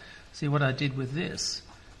smaller. See what I did with this?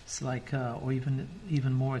 It's like, or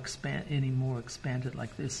even more expanded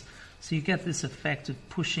like this. So you get this effect of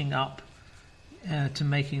pushing up to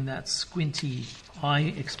making that squinty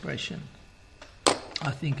eye expression.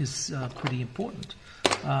 I think is pretty important.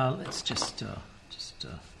 Let's just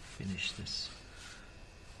finish this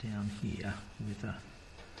down here with a.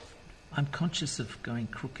 I'm conscious of going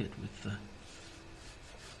crooked with the.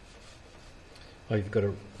 Oh, you've got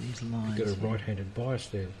these lines. You've got a right-handed bias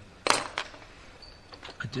there.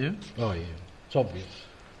 I do? Oh yeah, it's obvious.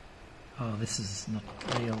 Oh, this is not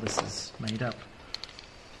real. This is made up.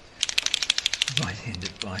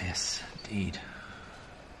 Right-handed bias, indeed.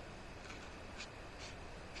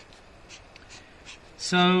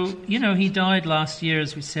 So he died last year,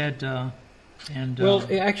 as we said, and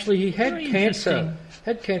actually, he had cancer.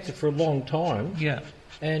 Had cancer for a long time. Yeah.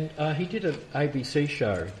 And he did an ABC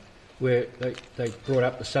show where they brought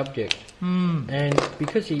up the subject. And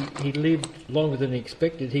because he lived longer than he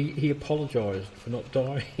expected, he apologised for not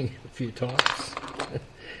dying a few times.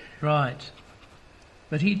 Right.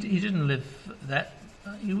 But he didn't live that...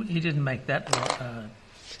 He didn't make that...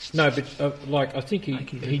 no, but I think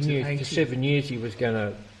he knew for 7 years he was going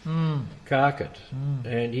to cark it.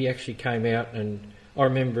 And he actually came out, and I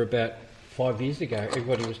remember about 5 years ago,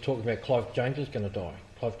 everybody was talking about Clive James is going to die.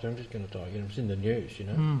 Clive James is going to die. It was in the news,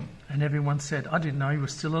 And everyone said, I didn't know he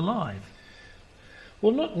was still alive.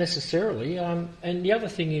 Well, not necessarily. And the other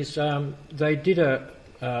thing is they did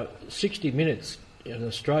a 60 Minutes in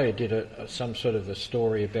Australia did some sort of a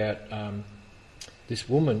story about this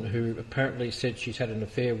woman who apparently said she's had an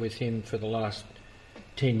affair with him for the last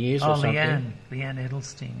 10 years or something. Leanne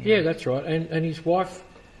Edelstein. Yeah, that's right. And his wife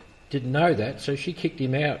didn't know that, so she kicked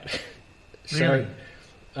him out. Really?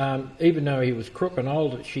 So even though he was crook and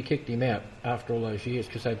old, she kicked him out after all those years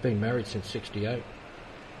because they'd been married since 1968.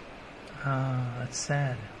 That's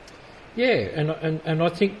sad. Yeah, and I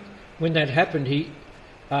think when that happened, it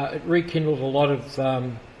rekindled a lot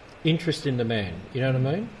of interest in the man. You know what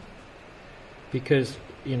I mean? Because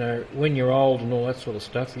when you're old and all that sort of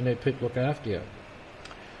stuff, you need people to look after you.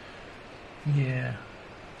 Yeah.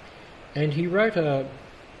 And he wrote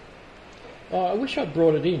I wish I'd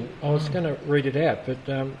brought it in. I was going to read it out, but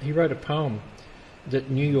he wrote a poem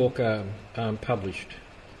that New Yorker published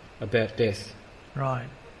about death. Right.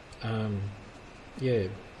 Yeah,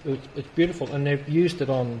 it's beautiful, and they've used it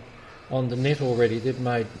on the net already. They've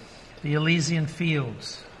made the Elysian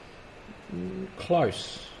Fields.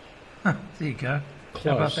 Close. Huh, there you go. Close.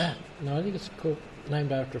 How about that? No, I think it's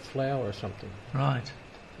named after a flower or something. Right.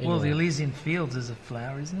 Anyway. Well, the Elysian Fields is a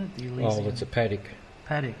flower, isn't it? The Elysian. Oh, it's a paddock.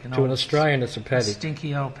 Paddock. To an Australian, it's a paddock. A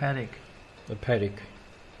stinky old paddock. A paddock.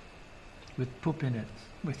 With poop in it,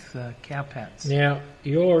 with cow pats. Now,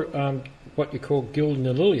 you're what you call gilding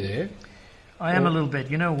the lily there. I am a little bit.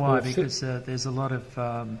 You know why? Because there's a lot of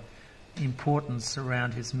importance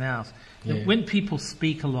around his mouth. Yeah. When people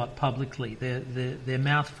speak a lot publicly, their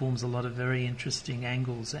mouth forms a lot of very interesting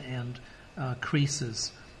angles and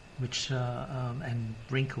creases, which and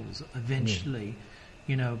wrinkles eventually,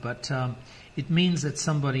 But it means that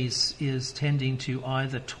somebody is tending to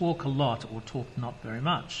either talk a lot or talk not very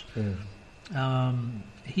much.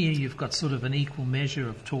 Here you've got sort of an equal measure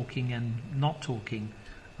of talking and not talking.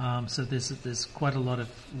 So there's quite a lot of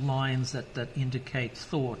lines that indicate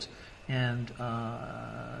thought and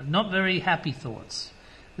not very happy thoughts.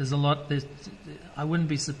 There's a lot. I wouldn't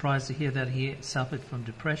be surprised to hear that he suffered from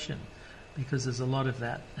depression, because there's a lot of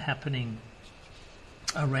that happening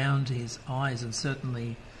around his eyes, and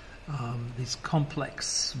certainly this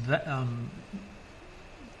complex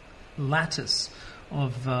lattice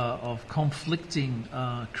of conflicting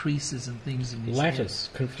creases and things in his head.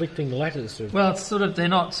 Conflicting lattice. Well, it's sort of, they're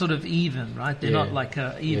not sort of even, right? They're not like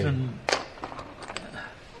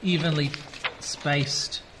evenly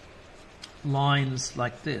spaced lines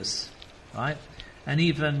like this, right? And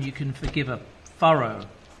even you can forgive a furrow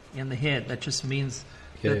in the head. That just means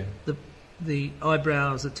that the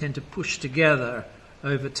eyebrows that tend to push together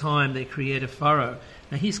over time, they create a furrow.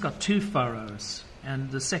 Now he's got 2 furrows, and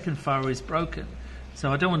the second furrow is broken.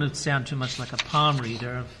 So I don't want to sound too much like a palm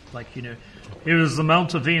reader, like, here is the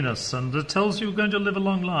Mount of Venus, and it tells you you're going to live a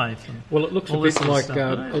long life. Well, it looks a bit like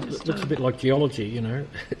it looks a bit like geology,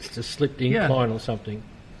 It's a slipped incline or something.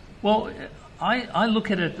 Well, I look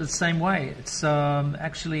at it the same way. It's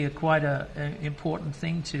actually quite an important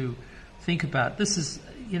thing to think about. This is,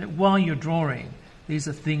 while you're drawing, these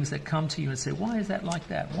are things that come to you and say, why is that like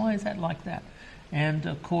that? Why is that like that? And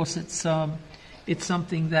of course, it's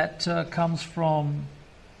something that comes from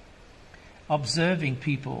observing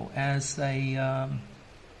people as they,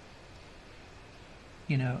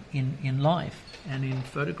 in life and in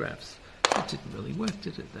photographs. It didn't really work,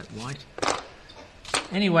 did it, that white?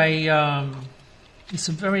 Anyway, there's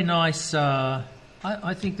some very nice, I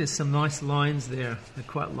think there's some nice lines there. I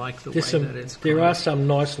quite like the way that it's there are some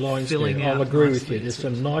nice lines there. I'll agree with you. There's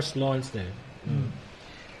some nice lines there.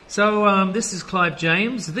 So this is Clive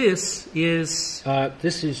James. This is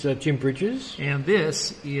Jim Bridges, and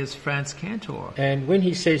this is Frantz Kantor. And when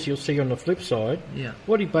he says you'll see on the flip side,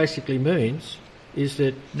 what he basically means is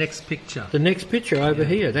that next picture. The next picture over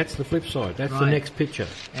here. That's the flip side. That's the next picture.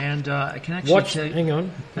 And I can actually hang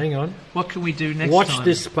on. What can we do next time? Watch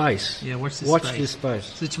this space. Yeah, watch this space.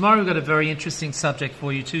 So tomorrow we've got a very interesting subject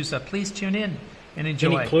for you too. So please tune in and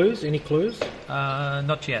enjoy. Any clues?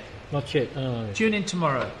 Not yet. Not yet. Oh. Tune in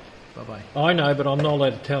tomorrow. Bye-bye. I know, but I'm not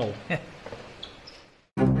allowed to tell.